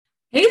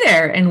Hey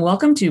there, and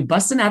welcome to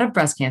Bustin' Out of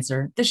Breast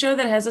Cancer, the show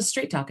that has us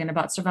straight talking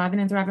about surviving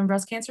and thriving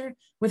breast cancer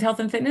with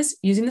health and fitness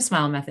using the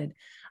SMILE method.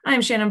 I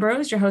am Shannon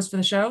Burrows, your host for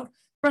the show,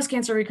 breast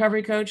cancer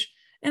recovery coach,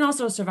 and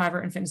also a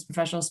survivor and fitness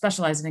professional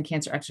specializing in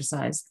cancer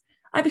exercise.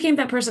 I became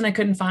that person I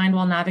couldn't find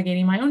while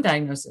navigating my own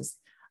diagnosis.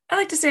 I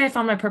like to say I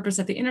found my purpose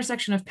at the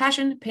intersection of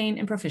passion, pain,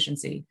 and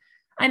proficiency.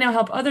 I now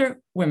help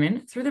other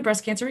women through their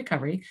breast cancer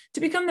recovery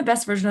to become the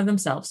best version of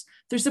themselves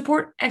through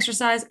support,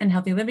 exercise, and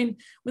healthy living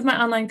with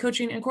my online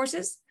coaching and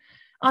courses.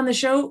 On the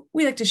show,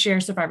 we like to share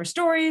survivor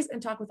stories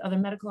and talk with other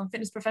medical and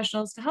fitness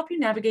professionals to help you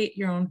navigate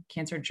your own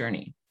cancer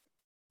journey.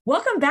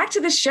 Welcome back to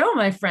the show,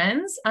 my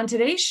friends. On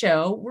today's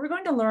show, we're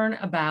going to learn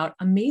about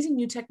amazing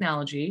new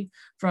technology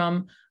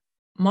from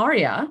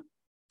Maria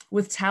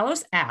with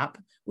Talos app,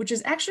 which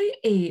is actually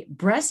a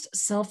breast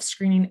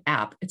self-screening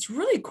app. It's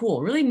really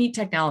cool, really neat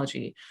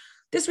technology.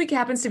 This week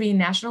happens to be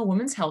National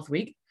Women's Health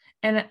Week,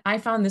 and I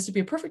found this to be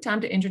a perfect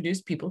time to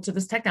introduce people to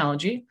this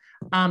technology.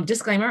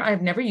 Disclaimer,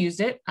 I've never used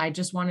it. I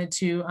just wanted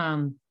to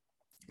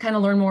kind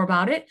of learn more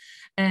about it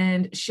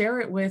and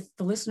share it with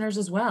the listeners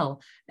as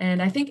well. And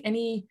I think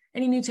any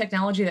new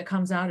technology that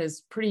comes out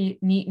is pretty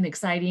neat and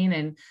exciting.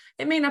 And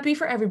it may not be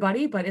for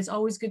everybody, but it's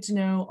always good to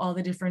know all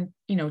the different,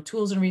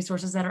 tools and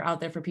resources that are out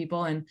there for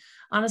people. And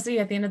honestly,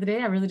 at the end of the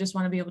day, I really just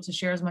want to be able to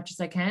share as much as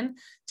I can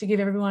to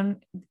give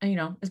everyone,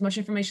 as much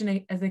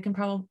information as they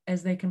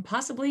can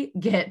possibly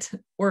get.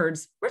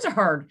 Words are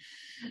hard.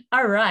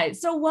 All right.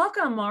 So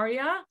welcome,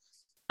 Maria.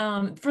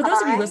 For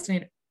those of you Hi.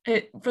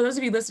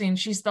 listening,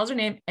 she spells her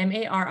name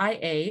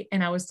Maria,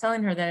 and I was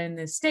telling her that in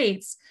the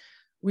States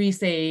we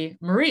say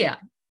Maria,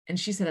 and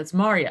she said it's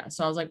Maria.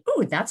 So I was like,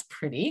 "Ooh, that's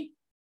pretty."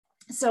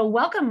 So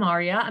welcome,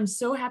 Maria. I'm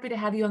so happy to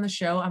have you on the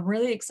show. I'm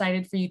really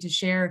excited for you to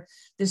share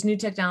this new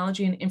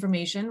technology and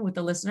information with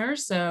the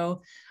listeners.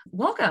 So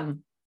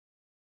welcome.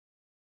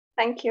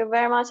 Thank you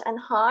very much. And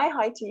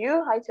hi to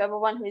you. Hi to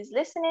everyone who is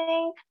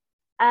listening.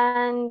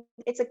 And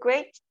it's a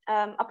great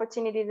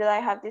opportunity that I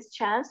have this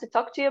chance to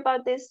talk to you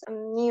about this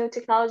new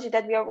technology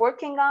that we are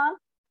working on.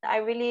 I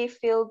really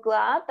feel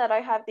glad that I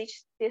have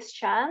this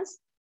chance.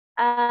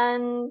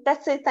 And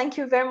that's it. Thank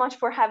you very much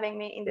for having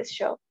me in this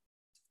show.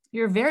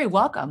 You're very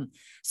welcome.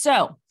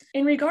 So,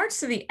 in regards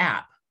to the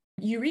app,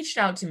 you reached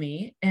out to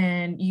me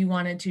and you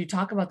wanted to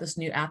talk about this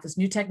new app, this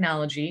new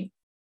technology.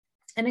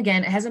 And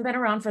again, it hasn't been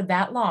around for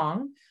that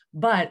long,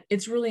 but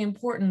it's really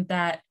important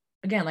that,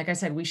 again, like I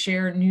said, we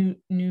share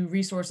new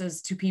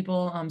resources to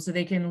people so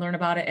they can learn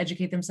about it,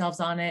 educate themselves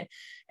on it.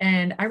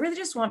 And I really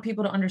just want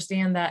people to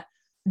understand that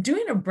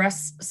doing a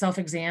breast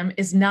self-exam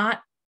is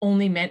not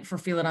only meant for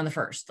feel it on the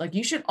first. Like,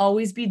 you should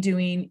always be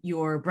doing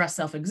your breast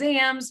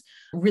self-exams,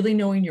 really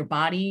knowing your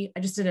body. I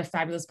just did a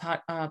fabulous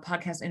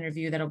podcast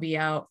interview that'll be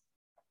out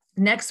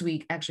next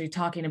week, actually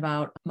talking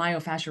about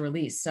myofascial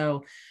release.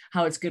 So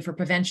how it's good for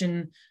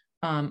prevention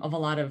of a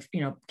lot of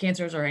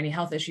cancers or any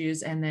health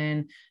issues, and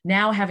then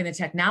now having the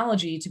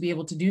technology to be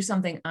able to do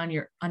something on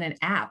an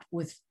app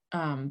with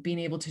being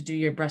able to do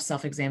your breast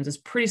self exams is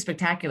pretty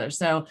spectacular.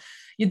 So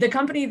the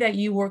company that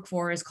you work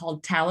for is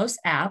called Talos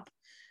App,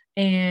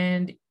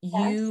 and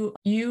Yes.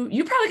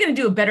 you probably going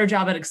to do a better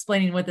job at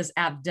explaining what this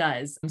app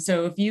does.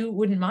 So if you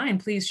wouldn't mind,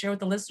 please share with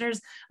the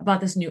listeners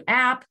about this new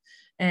app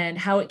and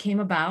how it came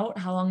about,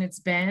 how long it's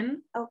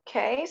been.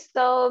 Okay.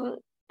 So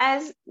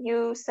as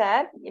you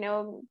said,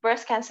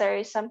 breast cancer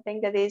is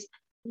something that is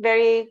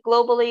very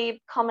globally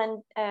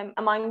common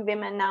among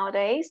women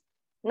nowadays.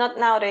 Not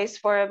nowadays,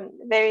 for a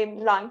very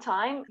long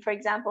time. For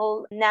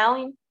example, now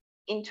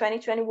in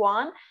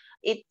 2021,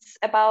 it's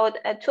about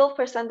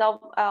 12% of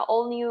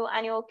all new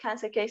annual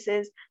cancer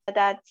cases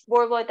that's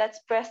worldwide, that's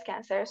breast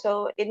cancer.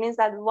 So it means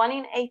that 1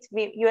 in 8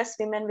 US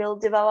women will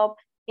develop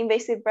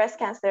invasive breast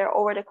cancer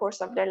over the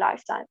course of their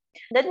lifetime.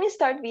 Let me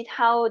start with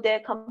how the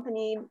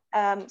company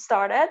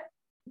started.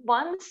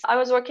 Once I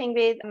was working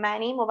with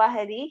Manny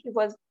Movahedi.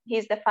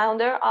 He's the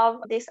founder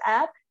of this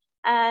app,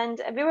 and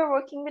we were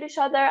working with each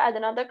other at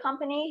another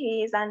company.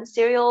 He's a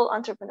serial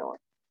entrepreneur,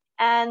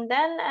 and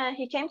then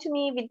he came to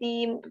me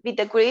with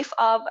the grief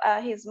of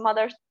his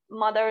mother's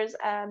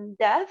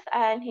death,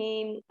 and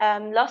he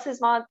lost his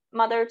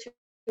mother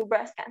to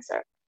breast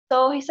cancer.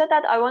 So he said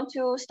that I want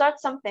to start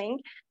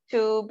something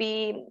to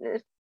be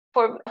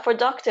for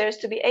doctors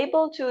to be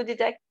able to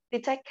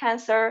detect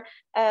cancer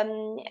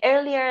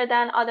earlier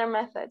than other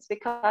methods,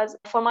 because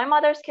for my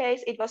mother's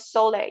case it was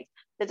so late.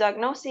 The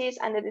diagnosis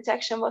and the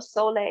detection was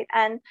so late,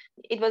 and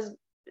it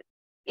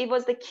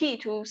was the key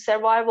to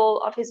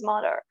survival of his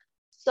mother.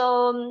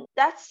 So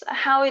that's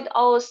how it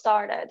all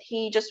started.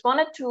 He just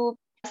wanted to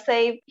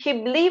save. He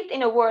believed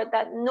in a word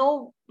that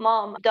no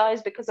mom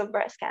dies because of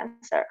breast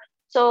cancer.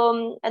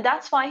 So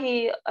that's why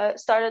he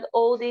started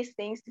all these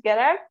things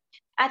together.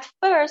 At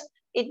first,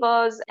 it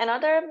was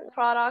another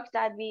product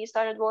that we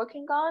started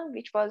working on,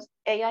 which was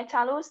AI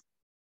Talus,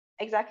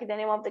 exactly the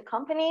name of the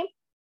company.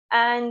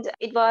 And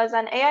it was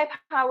an AI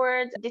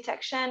powered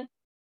detection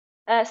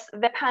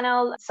web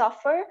panel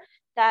software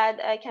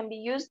that can be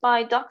used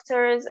by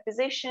doctors,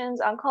 physicians,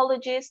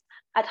 oncologists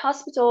at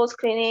hospitals,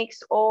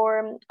 clinics,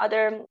 or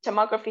other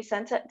tomography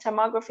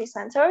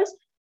centers.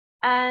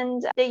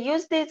 And they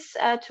use this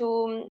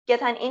to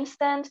get an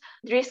instant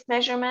risk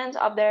measurement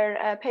of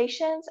their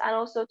patients, and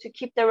also to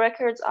keep the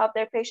records of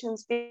their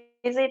patients'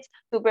 visits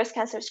to breast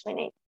cancer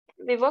screening.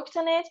 We worked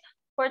on it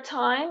for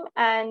time,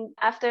 and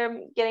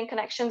after getting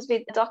connections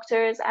with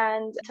doctors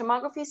and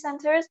tomography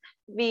centers,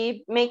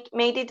 we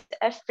made it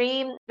a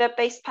free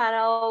web-based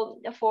panel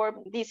for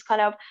these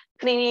kind of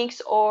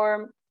clinics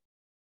or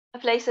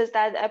places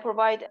that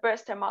provide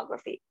breast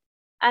thermography.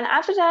 And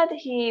after that,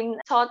 he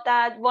thought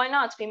that why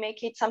not we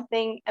make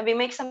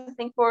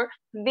something for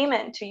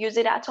women to use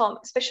it at home,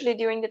 especially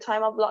during the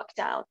time of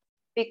lockdown.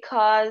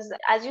 Because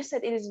as you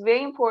said, it is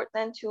very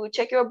important to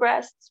check your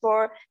breasts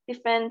for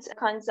different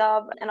kinds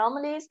of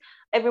anomalies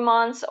every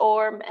month,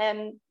 or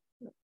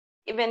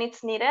even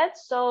it's needed.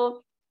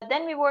 So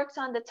then we worked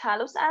on the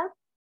Talus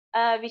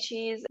app, which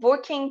is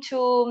working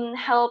to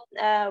help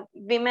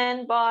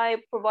women by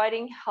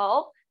providing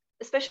help,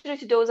 especially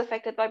to those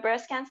affected by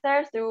breast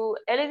cancer, through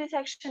early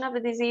detection of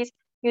the disease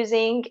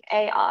using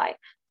AI.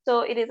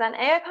 So it is an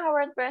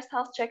AI-powered breast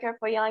health checker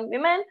for young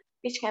women,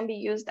 which can be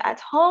used at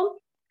home.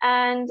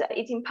 And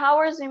it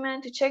empowers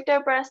women to check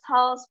their breast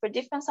health for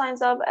different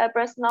signs of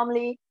breast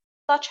anomaly,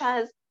 such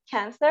as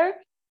cancer.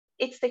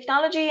 Its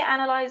technology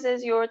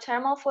analyzes your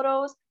thermal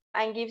photos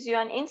and gives you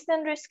an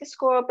instant risk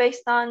score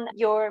based on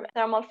your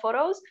thermal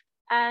photos,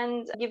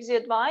 and gives you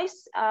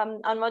advice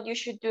on what you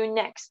should do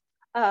next.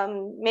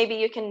 Maybe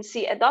you can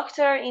see a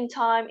doctor in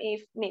time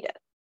if needed.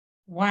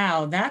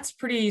 Wow, that's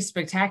pretty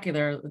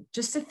spectacular.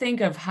 Just to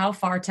think of how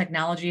far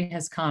technology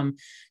has come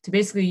to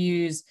basically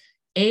use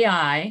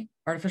AI,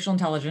 artificial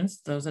intelligence,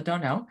 those that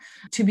don't know,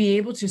 to be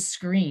able to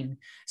screen.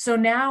 So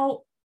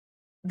now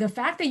the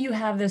fact that you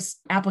have this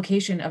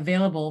application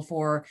available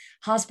for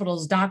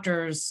hospitals,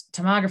 doctors,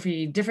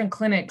 tomography, different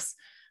clinics,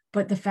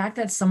 but the fact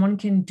that someone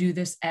can do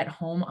this at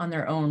home on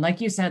their own,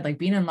 like you said, like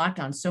being in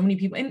lockdown, so many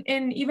people,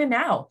 and even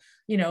now,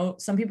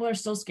 some people are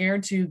still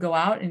scared to go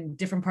out in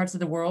different parts of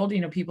the world.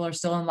 People are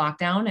still in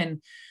lockdown.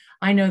 And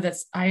I know that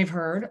I've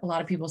heard a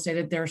lot of people say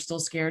that they're still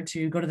scared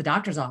to go to the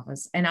doctor's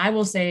office. And I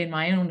will say, in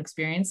my own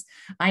experience,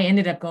 I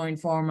ended up going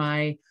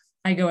I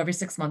go every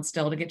 6 months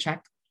still to get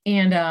checked.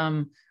 And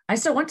I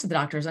still went to the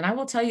doctors, and I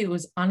will tell you, it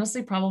was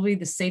honestly probably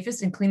the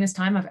safest and cleanest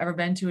time I've ever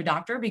been to a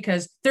doctor,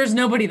 because there's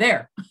nobody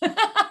there.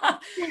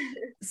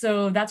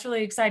 So that's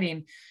really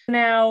exciting.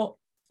 Now,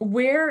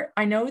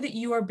 I know that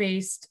you are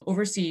based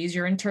overseas,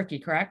 you're in Turkey,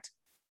 correct?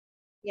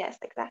 Yes,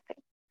 exactly.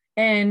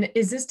 And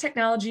is this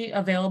technology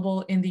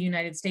available in the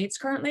United States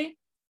currently?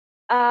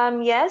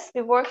 Yes,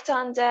 we worked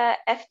on the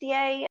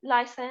FDA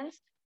license.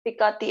 We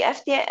got the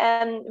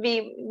FDA,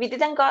 we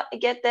didn't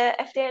get the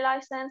FDA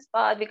license,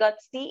 but we got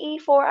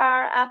CE for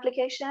our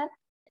application.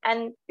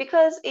 And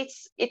because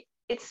it's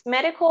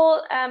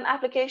medical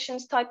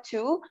applications type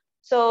 2,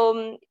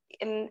 so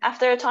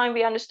after a time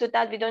we understood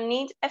that we don't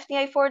need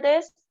FDA for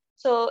this.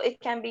 So it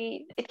can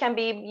be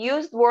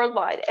used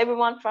worldwide. Every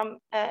woman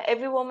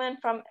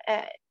from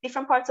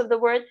different parts of the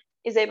world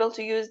is able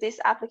to use this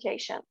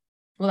application.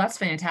 Well, that's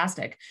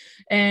fantastic.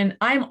 And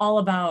I'm all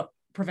about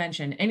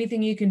prevention.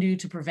 Anything you can do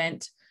to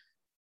prevent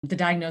the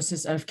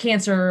diagnosis of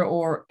cancer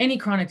or any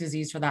chronic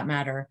disease for that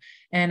matter.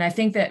 And I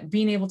think that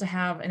being able to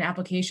have an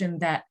application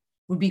that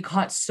would be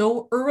caught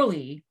so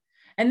early,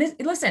 and this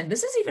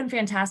is even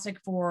fantastic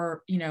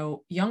for,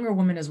 younger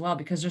women as well,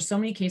 because there's so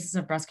many cases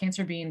of breast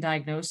cancer being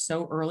diagnosed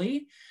so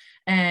early.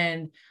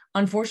 And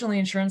unfortunately,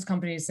 insurance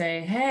companies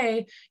say,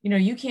 hey,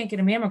 you can't get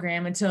a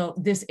mammogram until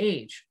this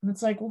age. And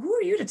it's like, well, who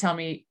are you to tell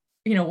me,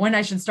 when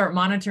I should start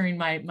monitoring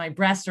my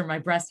breast or my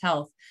breast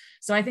health?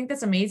 So I think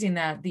that's amazing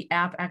that the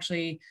app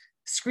actually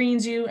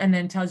screens you and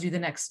then tells you the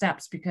next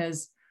steps,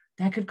 because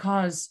that could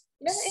cause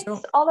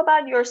it's all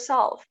about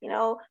yourself.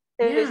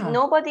 There is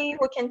nobody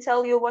who can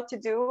tell you what to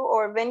do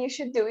or when you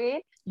should do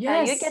it.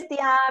 Yes. You get the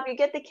app, you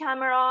get the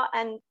camera,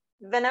 and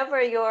whenever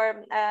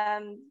you're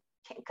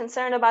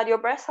concerned about your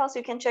breast health,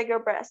 you can check your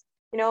breast.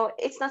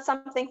 It's not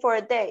something for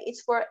a day,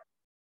 it's for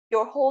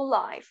your whole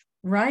life.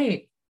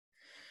 Right.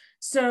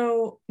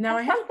 So now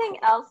I have something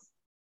else.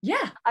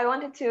 Yeah. I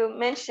wanted to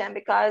mention,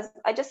 because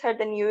I just heard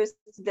the news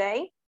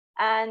today,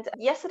 and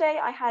yesterday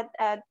I had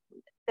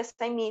the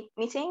same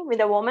meeting with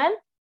a woman.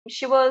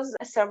 She was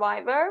a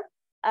survivor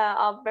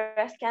of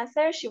breast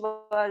cancer. She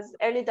was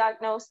early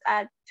diagnosed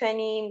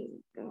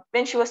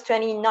when she was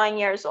 29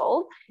 years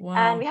old. Wow.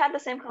 And we had the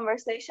same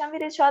conversation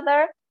with each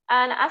other.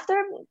 And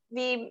after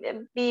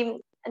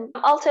and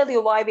I'll tell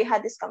you why we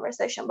had this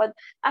conversation. But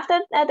after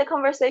the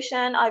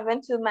conversation, I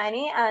went to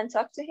Manny and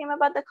talked to him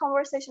about the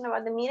conversation,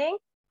 about the meeting.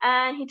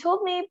 And he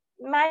told me,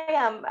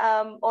 Mariam,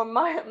 or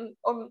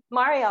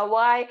Maria,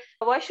 why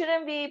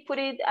shouldn't we put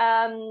it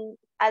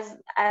as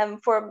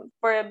for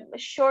a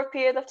short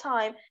period of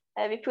time?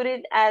 We put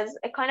it as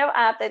a kind of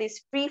app that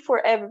is free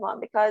for everyone,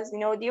 because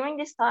during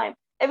this time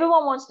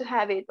everyone wants to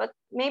have it, but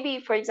maybe,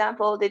 for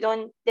example, they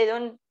don't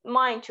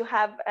mind to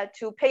have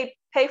to pay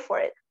for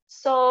it.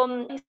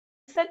 So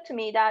he said to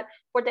me that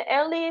for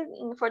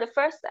the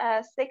first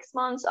 6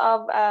 months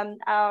of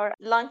our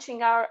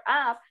launching our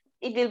app,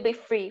 it will be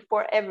free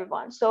for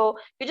everyone. So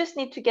you just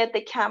need to get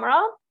the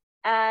camera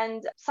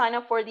and sign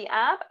up for the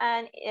app,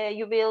 and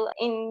you will,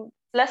 in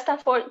less than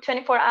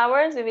 24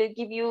 hours, we will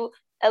give you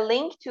a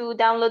link to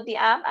download the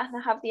app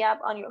and have the app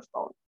on your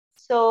phone.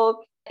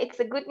 So it's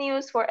a good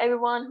news for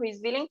everyone who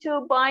is willing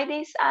to buy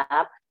this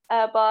app,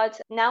 but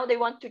now they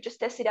want to just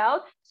test it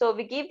out. So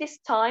we give this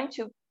time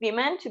to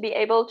women to be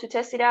able to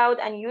test it out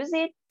and use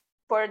it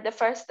for the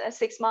first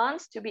 6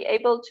 months to be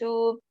able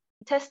to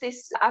test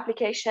this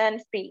application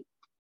free.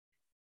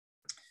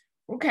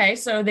 Okay,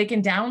 so they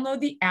can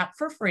download the app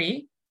for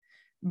free,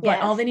 but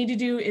Yes. all they need to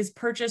do is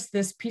purchase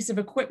this piece of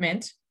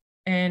equipment.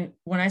 And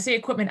when I say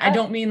equipment, I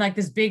don't mean like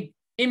this big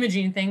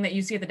imaging thing that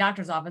you see at the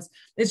doctor's office.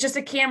 It's just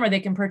a camera they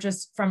can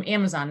purchase from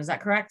Amazon. Is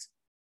that correct?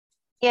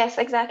 Yes,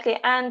 exactly.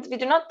 And we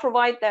do not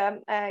provide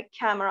the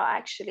camera,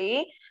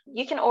 actually.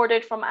 You can order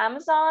it from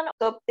Amazon.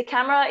 So the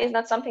camera is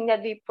not something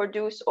that we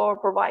produce or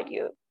provide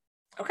you.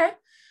 Okay.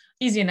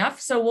 Easy enough.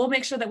 So we'll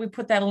make sure that we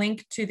put that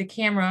link to the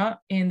camera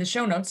in the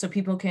show notes so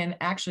people can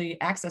actually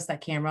access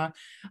that camera.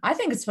 I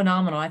think it's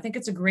phenomenal. I think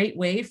it's a great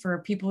way for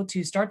people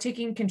to start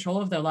taking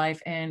control of their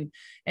life and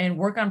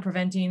work on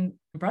preventing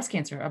a breast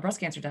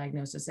cancer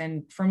diagnosis.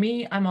 And for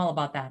me, I'm all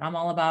about that. I'm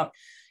all about,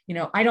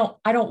 I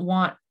don't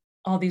want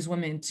all these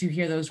women to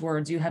hear those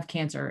words, you have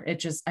cancer. It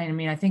just,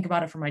 I think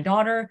about it for my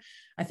daughter.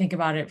 I think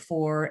about it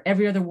for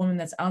every other woman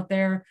that's out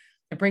there.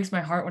 It breaks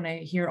my heart when I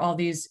hear all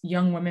these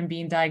young women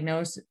being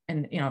diagnosed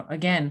and,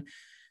 again,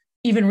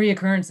 even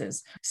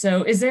reoccurrences.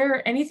 So is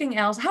there anything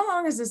else? How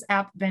long has this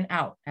app been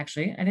out?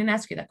 Actually, I didn't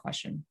ask you that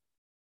question.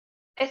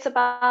 It's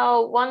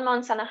about 1.5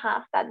 months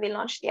that we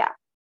launched the app.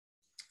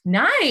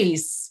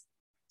 Nice.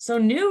 So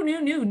new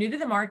to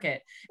the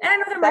market. And I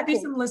know there might be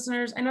some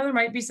listeners.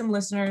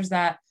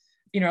 That,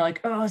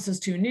 like, oh, this is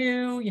too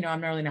new.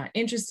 I'm really not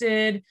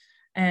interested.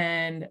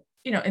 And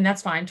and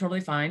that's fine, totally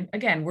fine.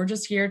 Again, we're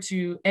just here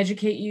to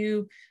educate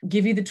you,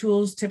 give you the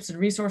tools, tips, and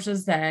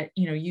resources that,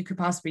 you could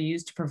possibly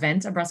use to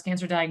prevent a breast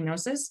cancer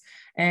diagnosis.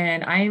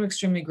 And I am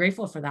extremely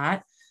grateful for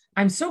that.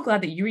 I'm so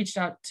glad that you reached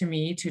out to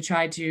me to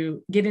try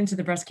to get into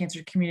the breast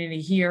cancer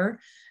community here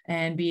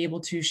and be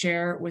able to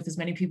share with as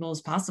many people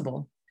as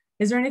possible.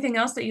 Is there anything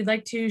else that you'd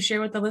like to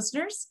share with the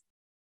listeners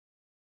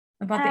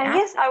about the app?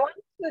 Yes, I want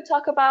to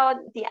talk about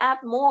the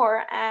app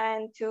more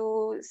and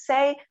to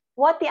say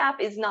what the app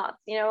is not.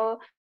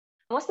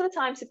 Most of the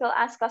time people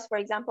ask us, for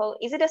example,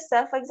 is it a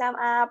self-exam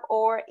app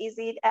or is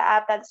it an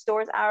app that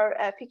stores our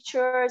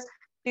pictures?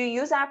 Do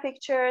you use our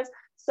pictures?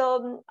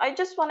 So I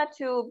just wanted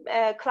to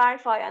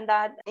clarify on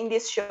that in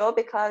this show,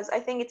 because I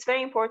think it's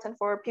very important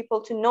for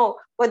people to know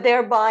what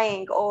they're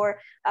buying or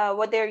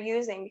what they're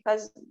using,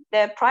 because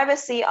the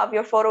privacy of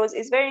your photos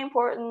is very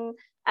important,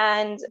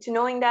 and to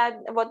knowing that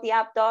what the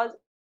app does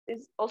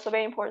is also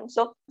very important.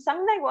 So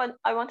something like what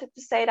I wanted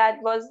to say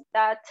that was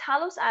that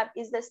Talos app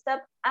is the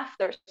step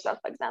after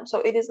self-exam.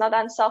 So it is not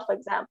a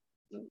self-exam.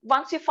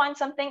 Once you find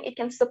something, it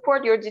can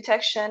support your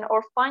detection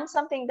or find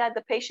something that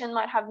the patient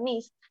might have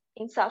missed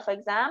in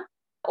self-exam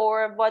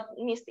or what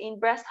missed in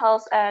breast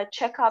health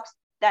checkups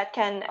that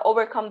can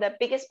overcome the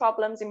biggest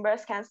problems in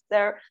breast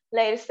cancer,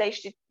 later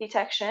stage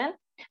detection.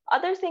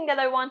 Other thing that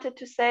I wanted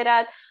to say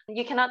that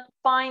you cannot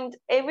find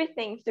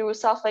everything through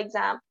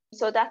self-exam.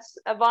 So that's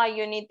why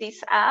you need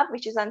this app,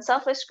 which is a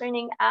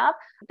self-screening app.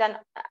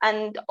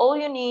 And all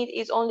you need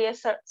is only a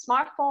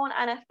smartphone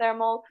and a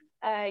thermal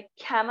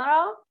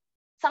camera.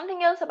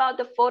 Something else about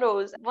the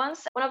photos.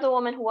 Once one of the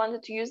women who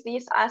wanted to use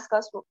these asked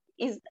us,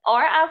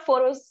 are our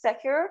photos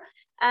secure?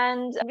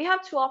 And we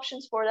have two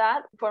options for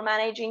that, for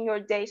managing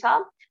your data.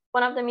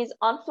 One of them is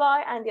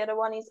on-fly and the other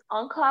one is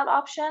on-cloud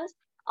options.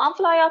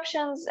 On-fly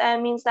options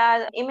means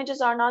that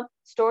images are not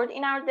stored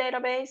in our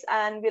database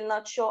and will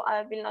not show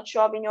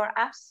up in your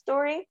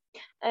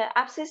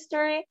apps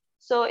history.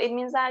 So it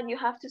means that you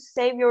have to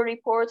save your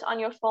report on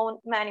your phone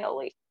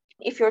manually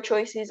if your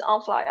choice is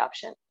on-fly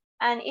option.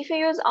 And if you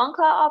use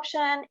on-cloud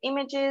option,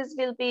 images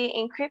will be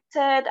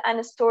encrypted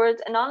and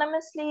stored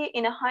anonymously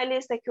in a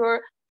highly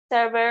secure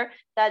server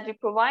that we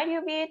provide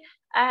you with,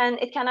 and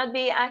it cannot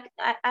be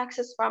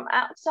accessed from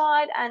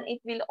outside, and it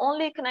will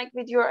only connect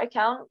with your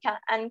account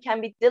and can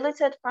be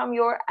deleted from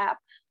your app.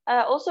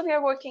 Also, we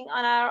are working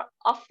on our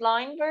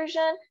offline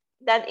version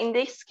that in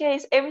this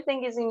case,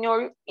 everything is in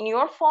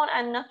your phone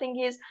and nothing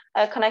is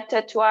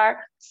connected to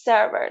our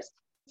servers.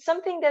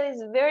 Something that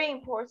is very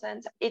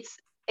important, it's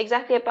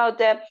exactly about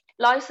the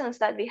license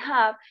that we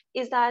have,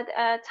 is that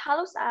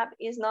Talos app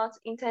is not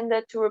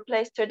intended to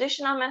replace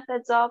traditional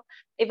methods of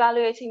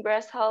evaluating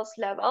breast health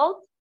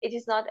level. It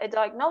is not a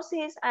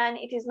diagnosis and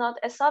it is not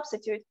a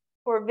substitute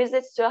for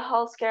visits to a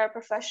healthcare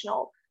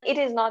professional. It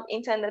is not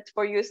intended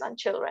for use on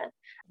children.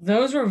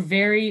 Those were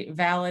very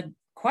valid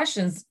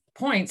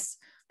points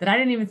that I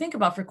didn't even think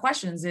about for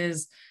questions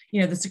is,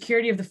 the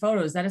security of the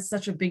photos. That is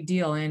such a big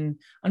deal. And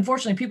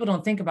unfortunately, people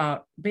don't think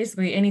about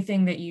basically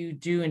anything that you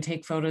do and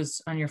take photos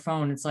on your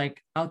phone. It's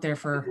like out there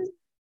for,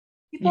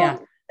 people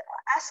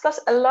ask us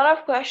a lot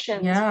of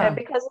questions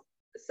because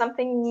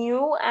something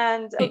new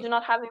and do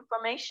not have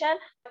information.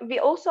 We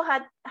also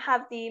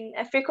have the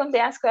frequently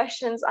asked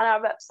questions on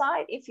our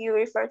website. If you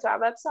refer to our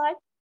website,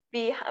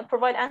 we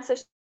provide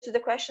answers to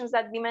the questions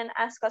that women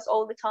ask us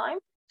all the time.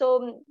 So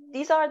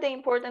these are the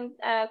important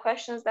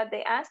questions that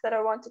they ask that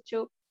I wanted to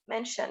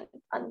mention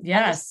on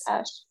this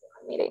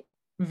meeting.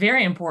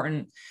 Very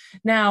important.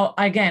 Now,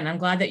 again, I'm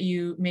glad that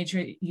you made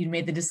sure you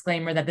made the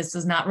disclaimer that this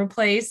does not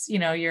replace,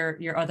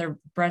 your other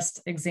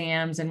breast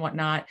exams and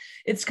whatnot.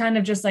 It's kind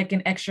of just like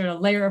an extra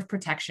layer of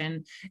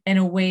protection and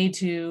a way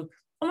to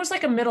almost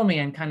like a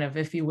middleman kind of,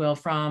 if you will,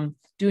 from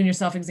doing your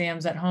self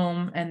exams at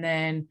home and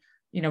then,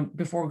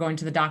 before going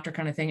to the doctor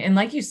kind of thing. And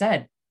like you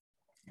said,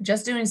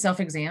 just doing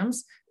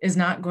self-exams is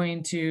not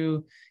going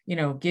to,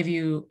 give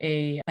you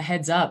a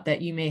heads up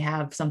that you may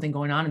have something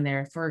going on in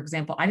there. For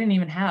example, I didn't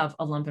even have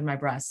a lump in my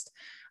breast.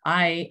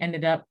 I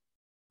ended up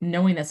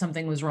knowing that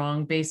something was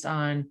wrong based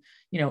on,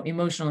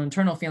 emotional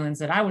internal feelings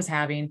that I was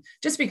having,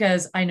 just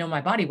because I know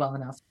my body well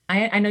enough.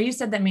 I know you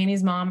said that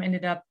Manny's mom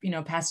ended up,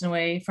 passing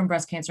away from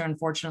breast cancer,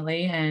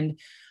 unfortunately. And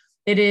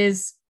it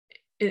is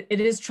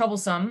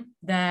troublesome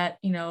that,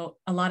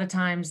 a lot of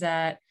times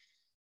that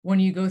when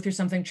you go through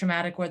something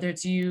traumatic, whether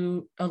it's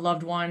you, a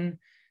loved one,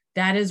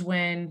 that is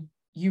when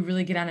you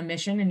really get on a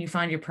mission and you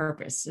find your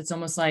purpose. It's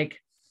almost like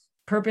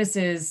purpose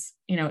is,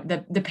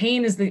 the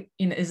pain is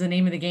is the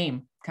name of the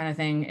game kind of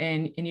thing.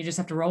 And you just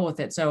have to roll with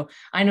it. So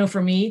I know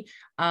for me,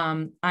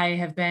 I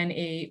have been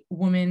a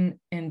woman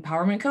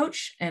empowerment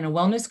coach and a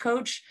wellness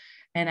coach.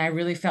 And I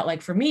really felt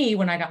like for me,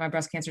 when I got my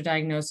breast cancer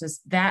diagnosis,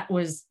 that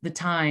was the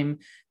time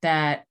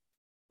that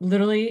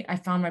literally I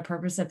found my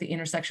purpose at the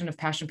intersection of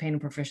passion, pain,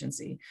 and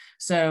proficiency.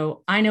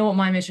 So I know what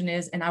my mission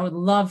is, and I would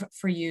love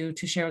for you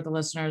to share with the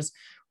listeners,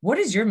 what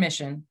is your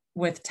mission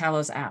with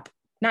Talos app?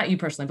 Not you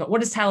personally, but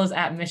what is Talos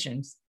app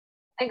missions?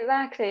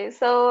 Exactly.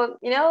 So,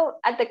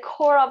 at the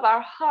core of our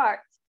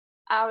hearts,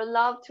 our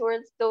love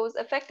towards those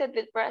affected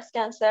with breast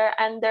cancer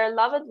and their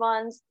loved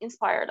ones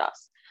inspired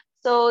us.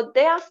 So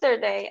day after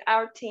day,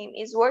 our team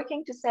is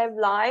working to save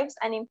lives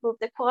and improve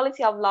the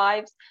quality of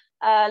life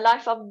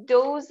of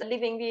those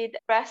living with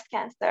breast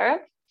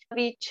cancer.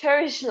 We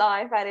cherish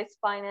life at its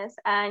finest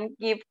and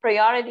give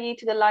priority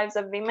to the lives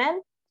of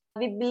women.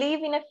 We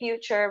believe in a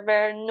future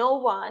where no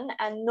one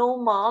and no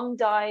mom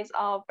dies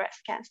of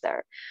breast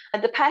cancer.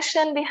 The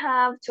passion we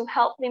have to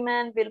help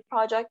women will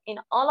project in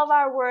all of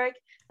our work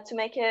to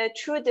make a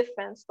true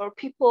difference for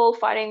people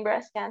fighting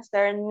breast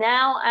cancer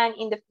now and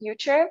in the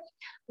future.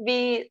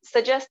 We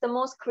suggest the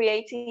most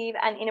creative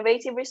and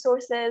innovative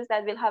resources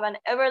that will have an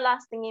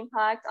everlasting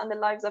impact on the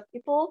lives of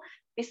people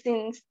we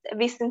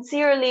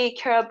sincerely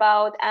care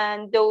about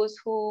and those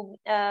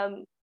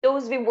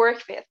we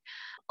work with.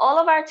 All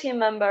of our team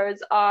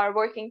members are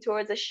working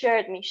towards a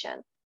shared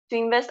mission to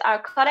invest our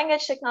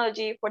cutting-edge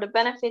technology for the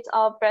benefits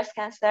of breast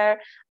cancer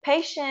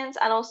patients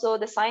and also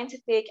the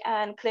scientific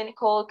and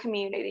clinical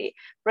community,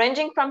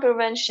 ranging from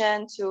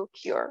prevention to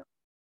cure.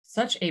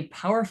 Such a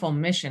powerful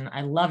mission.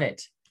 I love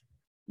it.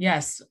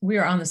 Yes, we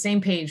are on the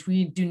same page.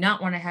 We do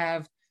not want to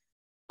have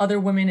other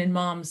women and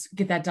moms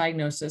get that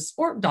diagnosis,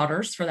 or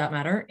daughters for that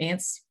matter,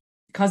 aunts,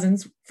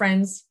 cousins,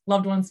 friends,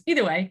 loved ones,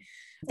 either way.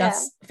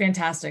 That's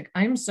fantastic.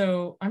 I'm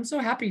so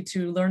happy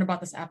to learn about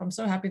this app. I'm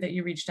so happy that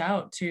you reached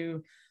out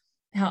to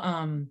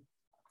try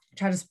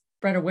to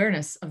spread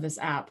awareness of this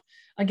app.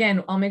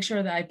 Again, I'll make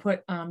sure that I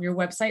put your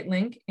website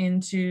link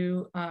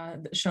into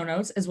the show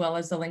notes, as well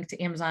as the link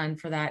to Amazon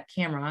for that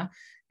camera.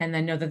 And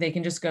then know that they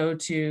can just go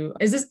to,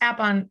 is this app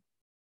on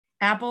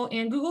Apple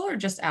and Google or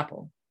just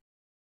Apple?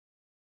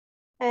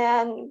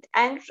 And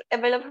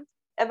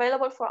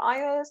available for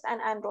iOS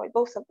and Android,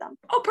 both of them.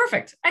 Oh,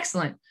 perfect.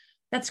 Excellent.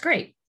 That's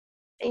great.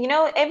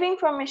 Every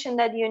information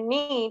that you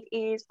need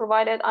is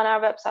provided on our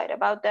website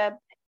about the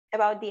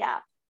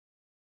app.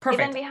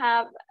 Perfect. Even we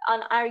have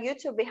on our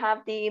YouTube, we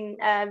have the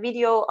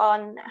video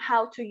on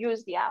how to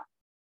use the app.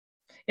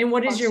 And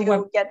what is your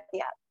get the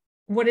app?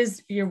 What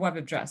is your web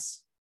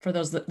address for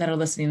those that are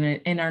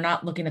listening and are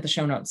not looking at the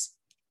show notes?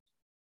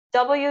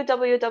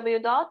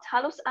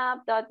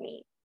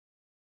 www.talosapp.me.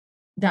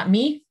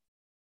 .me?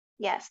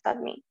 Yes,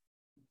 .me.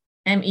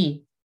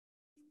 M-E.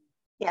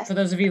 Yes. For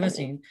those of you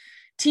listening.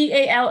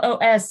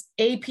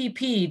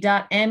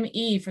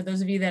 TALOSAPP.me for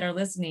those of you that are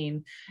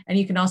listening. And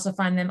you can also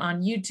find them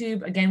on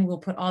YouTube. Again, we'll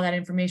put all that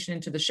information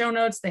into the show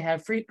notes. They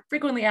have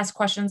frequently asked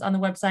questions on the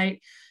website.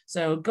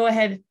 So go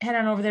ahead, head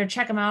on over there,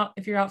 check them out.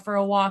 If you're out for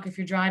a walk, if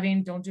you're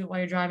driving, don't do it while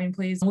you're driving,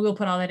 please. We will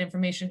put all that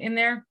information in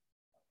there.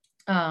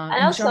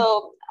 And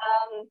also,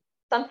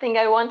 something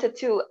I wanted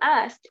to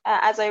ask,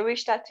 as I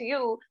reached out to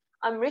you,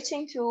 I'm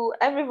reaching to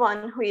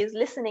everyone who is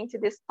listening to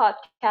this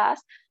podcast,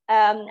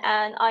 and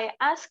I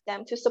ask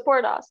them to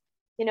support us.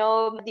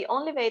 The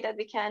only way that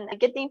we can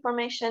get the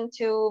information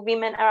to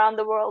women around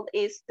the world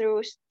is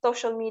through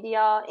social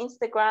media,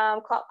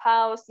 Instagram,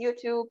 Clubhouse,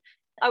 YouTube.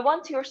 I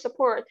want your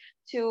support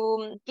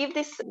to give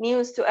this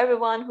news to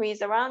everyone who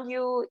is around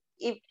you.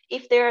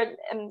 If they're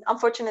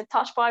unfortunately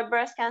touched by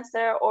breast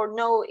cancer, or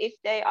know if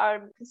they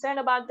are concerned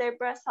about their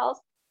breast health.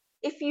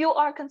 If you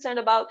are concerned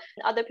about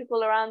other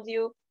people around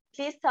you,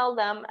 please tell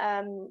them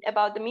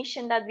about the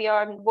mission that we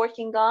are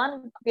working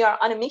on. We are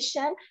on a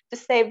mission to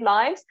save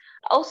lives.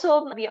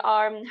 Also, we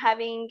are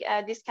having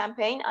this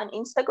campaign on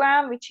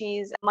Instagram, which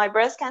is My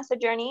Breast Cancer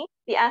Journey.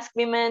 We ask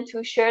women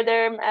to share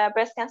their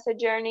breast cancer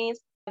journeys.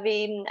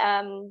 We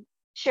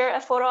share a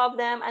photo of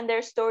them and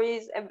their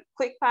stories, a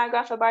quick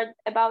paragraph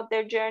about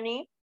their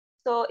journey.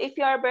 So if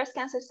you are a breast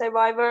cancer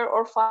survivor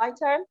or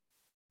fighter,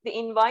 we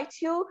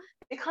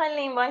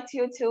kindly invite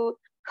you to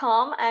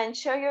come and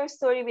share your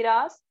story with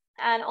us.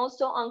 And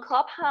also on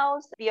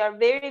Clubhouse, we are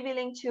very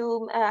willing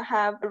to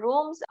have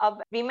rooms of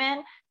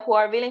women who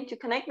are willing to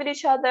connect with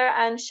each other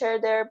and share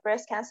their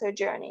breast cancer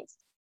journeys.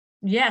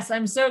 Yes,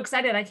 I'm so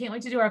excited. I can't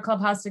wait to do our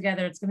Clubhouse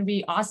together. It's going to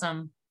be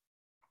awesome.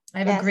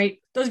 I have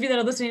those of you that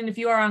are listening, if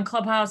you are on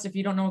Clubhouse, if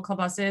you don't know what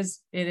Clubhouse is,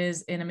 it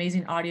is an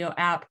amazing audio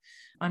app.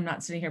 I'm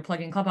not sitting here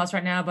plugging Clubhouse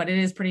right now, but it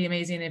is pretty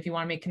amazing. If you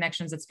want to make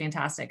connections, it's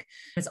fantastic.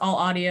 It's all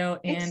audio.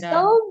 And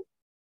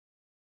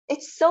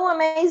it's so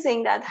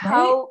amazing that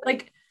how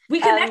like we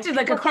connected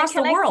like across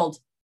the world.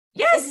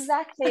 Yes,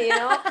 exactly.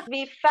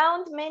 We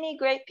found many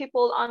great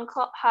people on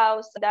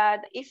Clubhouse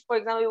that if, for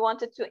example, we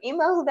wanted to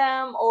email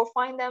them or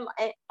find them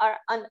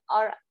on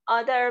our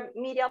other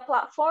media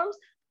platforms,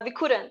 we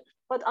couldn't.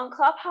 But on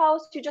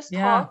Clubhouse, you just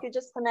talk, you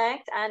just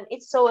connect, and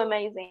it's so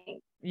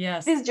amazing.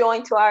 Yes. Please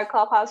join to our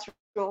Clubhouse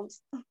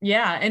rooms.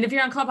 Yeah. And if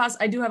you're on Clubhouse,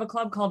 I do have a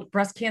club called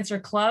Breast Cancer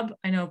Club.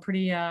 I know,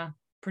 pretty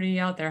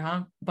out there,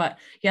 huh? But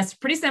yes,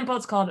 pretty simple.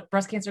 It's called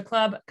Breast Cancer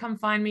Club. Come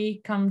find me,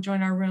 come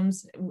join our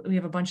rooms. We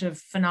have a bunch of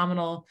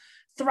phenomenal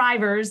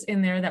thrivers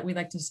in there that we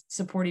like to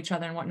support each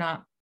other and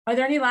whatnot. Are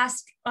there any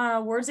last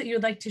words that you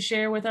would like to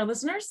share with our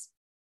listeners?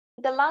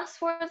 The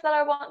last words that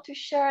I want to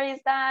share is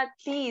that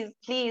please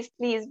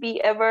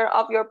be aware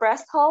of your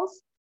breast health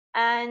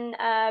and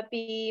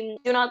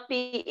do not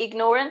be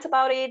ignorant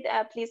about it.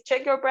 Please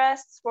check your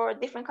breasts for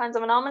different kinds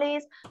of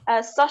anomalies,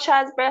 such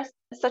as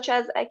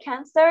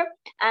cancer.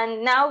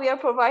 And now we are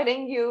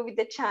providing you with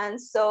the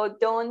chance, so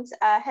don't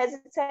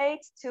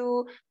hesitate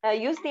to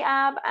use the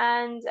app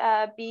and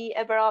be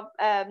aware of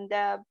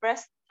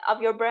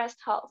your breast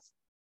health.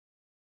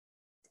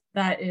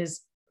 That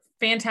is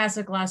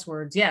fantastic last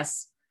words.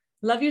 Yes.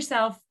 Love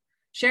yourself.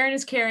 Sharing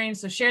is caring.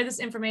 So share this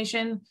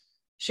information,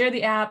 share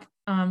the app,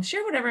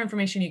 share whatever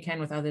information you can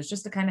with others,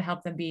 just to kind of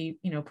help them be,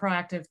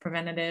 proactive,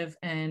 preventative,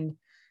 and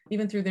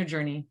even through their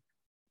journey.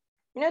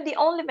 The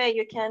only way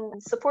you can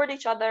support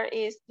each other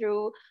is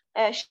through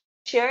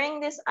sharing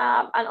this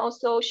app and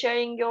also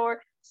sharing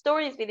your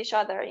stories with each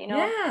other.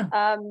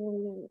 Yeah.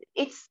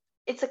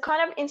 It's a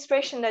kind of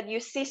inspiration that you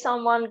see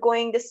someone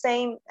going the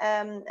same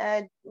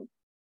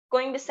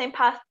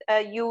path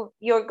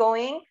you're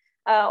going.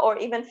 Or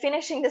even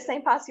finishing the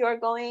same path you are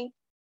going.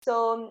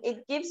 So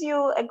it gives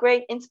you a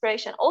great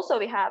inspiration. Also,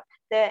 we have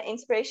the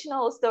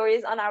inspirational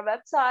stories on our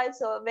website.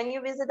 So when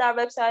you visit our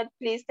website,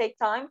 please take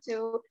time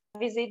to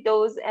visit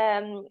those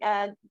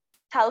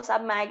Talos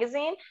App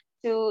magazine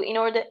in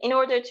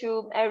order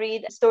to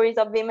read stories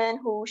of women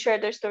who share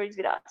their stories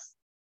with us.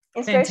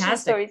 Inspirational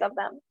stories of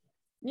them.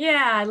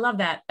 Yeah, I love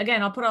that.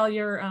 Again, I'll put all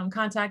your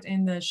contact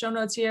in the show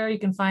notes here. You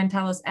can find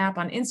Talos App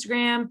on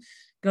Instagram.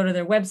 Go to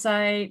their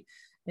website.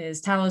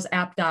 Is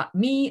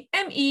talosapp.me,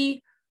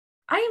 M-E.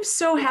 I am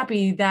so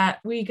happy that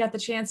we got the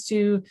chance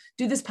to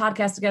do this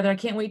podcast together. I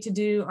can't wait to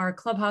do our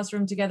Clubhouse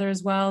room together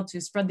as well to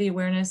spread the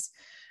awareness.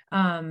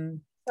 So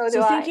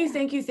thank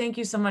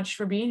you so much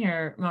for being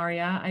here,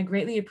 Maria. I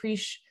greatly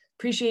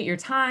appreciate your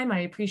time. I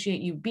appreciate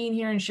you being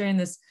here and sharing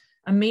this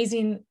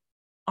amazing,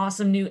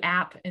 awesome new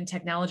app and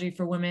technology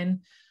for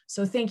women.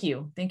 So thank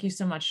you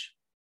so much.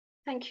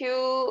 Thank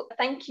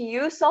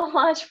you so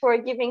much for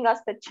giving us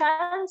the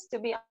chance to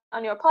be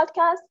on your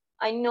podcast.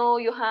 I know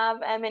you have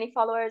many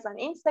followers on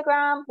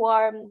Instagram who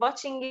are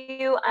watching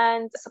you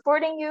and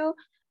supporting you.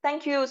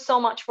 Thank you so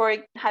much for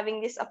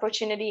having this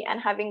opportunity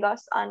and having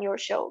us on your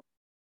show.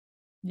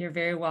 You're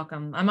very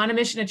welcome. I'm on a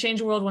mission to change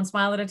the world one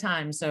smile at a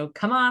time. So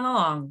come on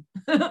along.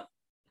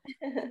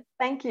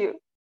 Thank you.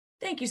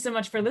 Thank you so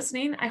much for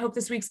listening. I hope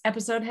this week's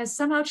episode has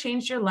somehow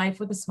changed your life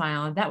with a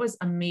smile. That was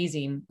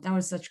amazing. That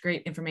was such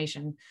great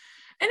information.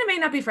 And it may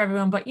not be for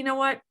everyone, but you know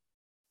what?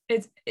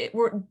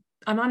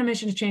 I'm on a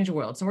mission to change the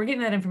world. So we're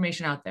getting that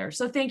information out there.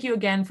 So thank you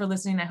again for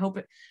listening. I hope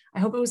it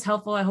was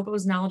helpful. I hope it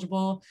was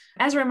knowledgeable.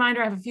 As a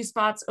reminder, I have a few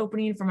spots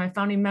opening for my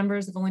founding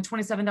members of only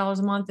 $27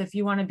 a month. If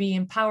you want to be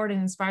empowered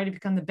and inspired to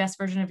become the best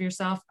version of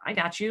yourself, I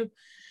got you.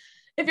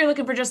 If you're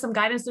looking for just some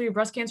guidance through your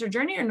breast cancer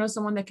journey or know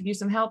someone that could use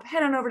some help,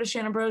 head on over to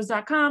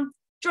shannonburrows.com,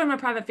 join my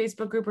private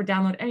Facebook group, or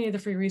download any of the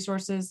free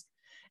resources.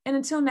 And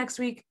until next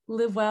week,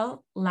 live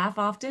well, laugh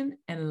often,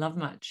 and love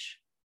much.